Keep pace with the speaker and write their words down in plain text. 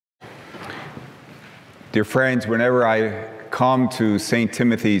Dear friends, whenever I come to St.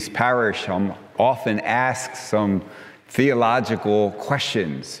 Timothy's Parish, I'm often asked some theological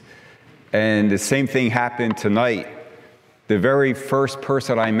questions. And the same thing happened tonight. The very first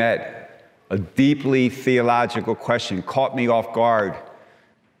person I met, a deeply theological question, caught me off guard.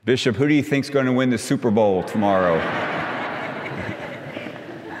 Bishop, who do you think's going to win the Super Bowl tomorrow?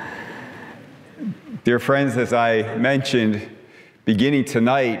 Dear friends, as I mentioned, beginning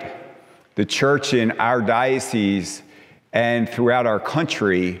tonight, the church in our diocese and throughout our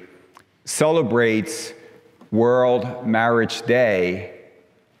country celebrates World Marriage Day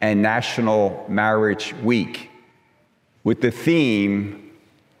and National Marriage Week with the theme,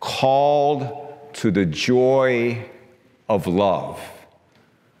 Called to the Joy of Love.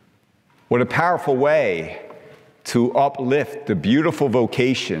 What a powerful way to uplift the beautiful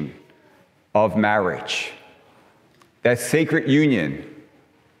vocation of marriage, that sacred union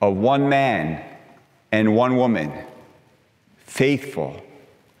of one man and one woman, faithful,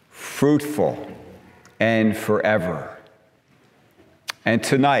 fruitful, and forever. And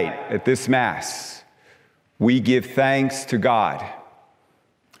tonight, at this Mass, we give thanks to God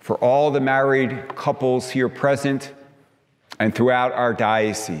for all the married couples here present and throughout our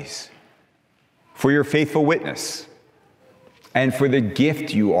diocese, for your faithful witness, and for the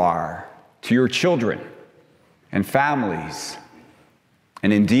gift you are to your children and families,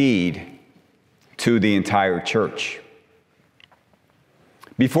 and indeed to the entire church.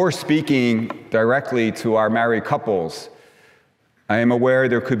 Before speaking directly to our married couples, I am aware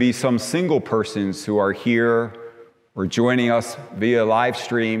there could be some single persons who are here or joining us via live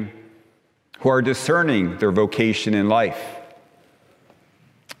stream who are discerning their vocation in life.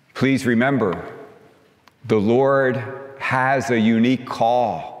 Please remember, the Lord has a unique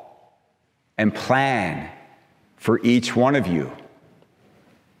call and plan for each one of you.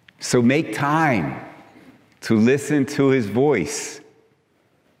 So make time to listen to his voice.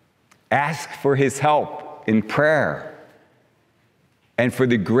 Ask for his help in prayer and for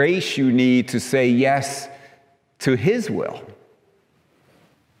the grace you need to say yes to his will.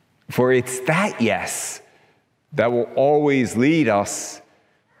 For it's that yes that will always lead us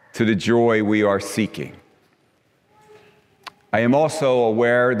to the joy we are seeking. I am also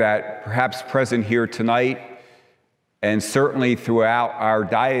aware that perhaps present here tonight, and certainly throughout our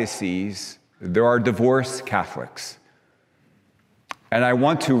diocese, there are divorced Catholics. And I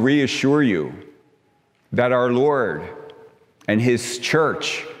want to reassure you that our Lord and his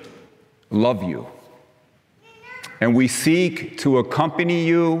church love you. And we seek to accompany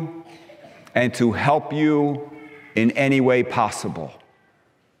you and to help you in any way possible.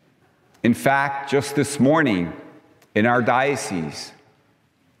 In fact, just this morning, in our diocese,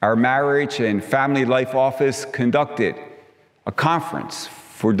 our Marriage and Family Life Office conducted a conference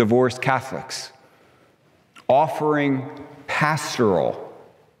for divorced Catholics, offering pastoral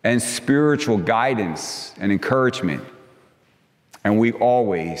and spiritual guidance and encouragement, and we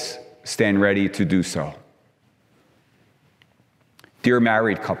always stand ready to do so. Dear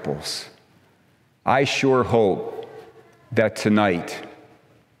married couples, I sure hope that tonight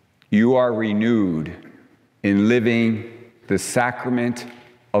you are renewed in living the sacrament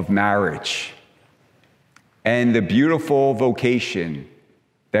of marriage and the beautiful vocation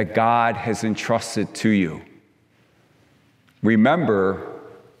that God has entrusted to you. Remember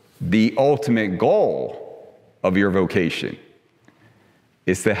the ultimate goal of your vocation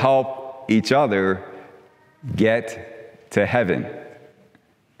is to help each other get to heaven.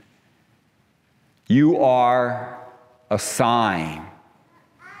 You are a sign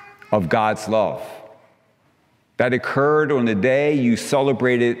of God's love that occurred on the day you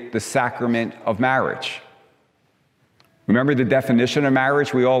celebrated the sacrament of marriage. Remember the definition of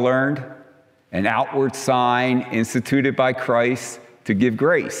marriage we all learned? An outward sign instituted by Christ to give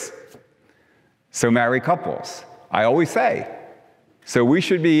grace. So married couples, I always say, so we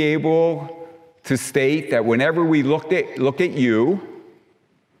should be able to state that whenever we look at you,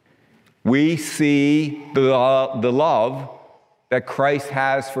 we see the love that Christ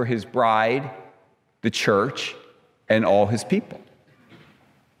has for his bride, the church, and all his people.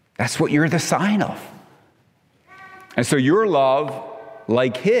 That's what you're the sign of. And so your love,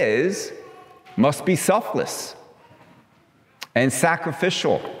 like his, must be selfless and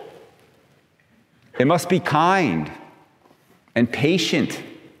sacrificial. It must be kind and patient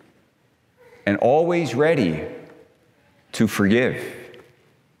and always ready to forgive.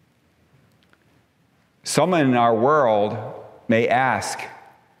 Someone in our world may ask,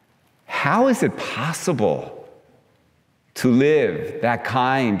 how is it possible to live that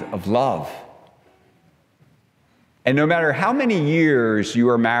kind of love? And no matter how many years you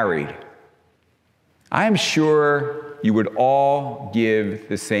are married, I am sure you would all give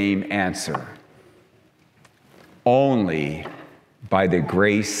the same answer. Only by the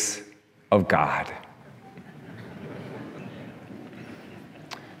grace of God.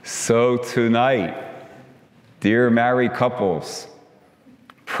 So tonight, dear married couples,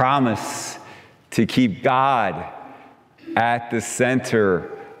 promise to keep God at the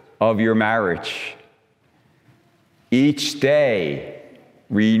center of your marriage. Each day,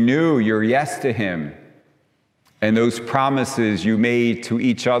 renew your yes to Him and those promises you made to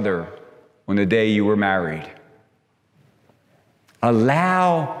each other on the day you were married.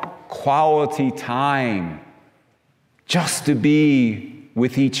 Allow quality time just to be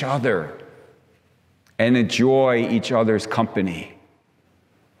with each other and enjoy each other's company.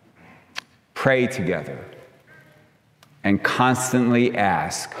 Pray together and constantly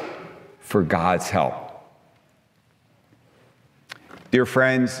ask for God's help. Dear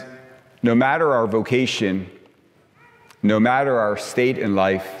friends, no matter our vocation, no matter our state in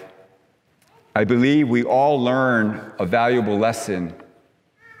life, I believe we all learn a valuable lesson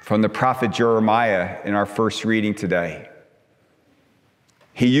from the prophet Jeremiah in our first reading today.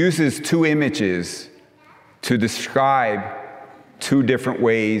 He uses two images to describe two different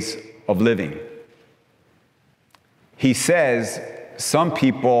ways of living. He says some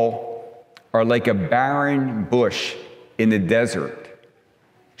people are like a barren bush in the desert,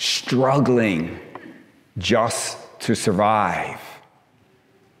 struggling just to survive.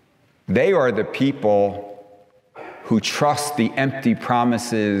 They are the people who trust the empty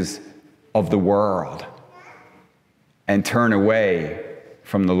promises of the world and turn away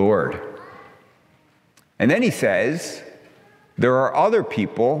from the Lord. And then he says, there are other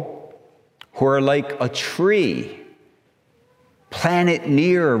people who are like a tree planted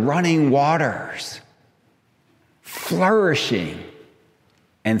near running waters, flourishing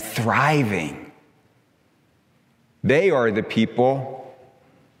and thriving. They are the people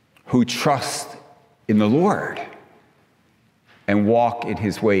who trust in the Lord and walk in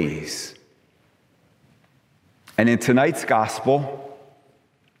His ways. And in tonight's gospel,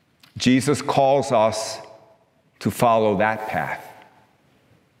 Jesus calls us to follow that path.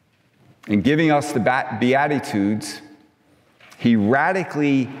 In giving us the Beatitudes, He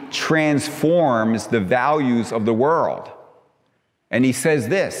radically transforms the values of the world. And He says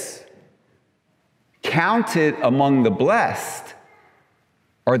this: counted among the blessed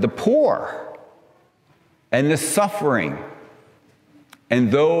are the poor and the suffering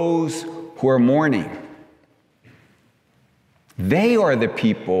and those who are mourning. They are the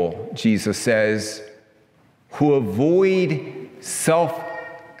people, Jesus says, who avoid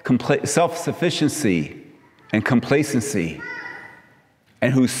self-sufficiency and complacency,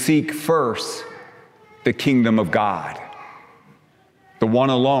 and who seek first the kingdom of God, the one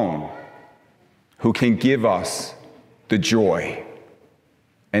alone who can give us the joy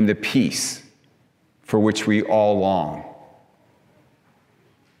and the peace for which we all long.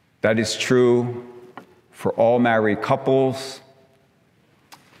 That is true for all married couples.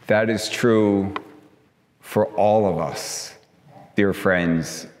 That is true for all of us, dear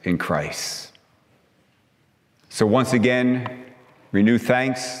friends in Christ. So once again, renew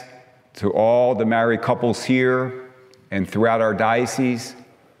thanks to all the married couples here and throughout our diocese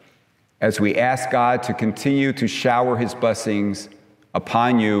as we ask God to continue to shower His blessings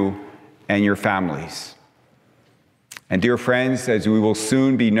upon you and your families. And dear friends, as we will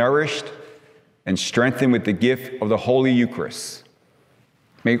soon be nourished and strengthened with the gift of the Holy Eucharist,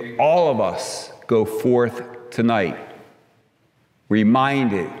 may all of us go forth tonight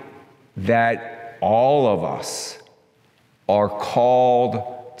reminded that all of us are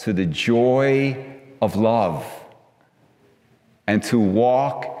called to the joy of love and to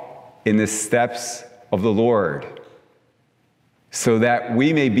walk in the steps of the Lord, so that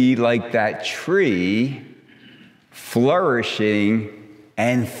we may be like that tree, flourishing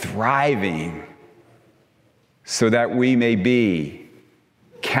and thriving, so that we may be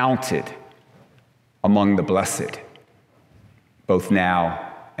counted among the blessed, both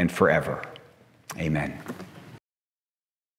now and forever. Amen.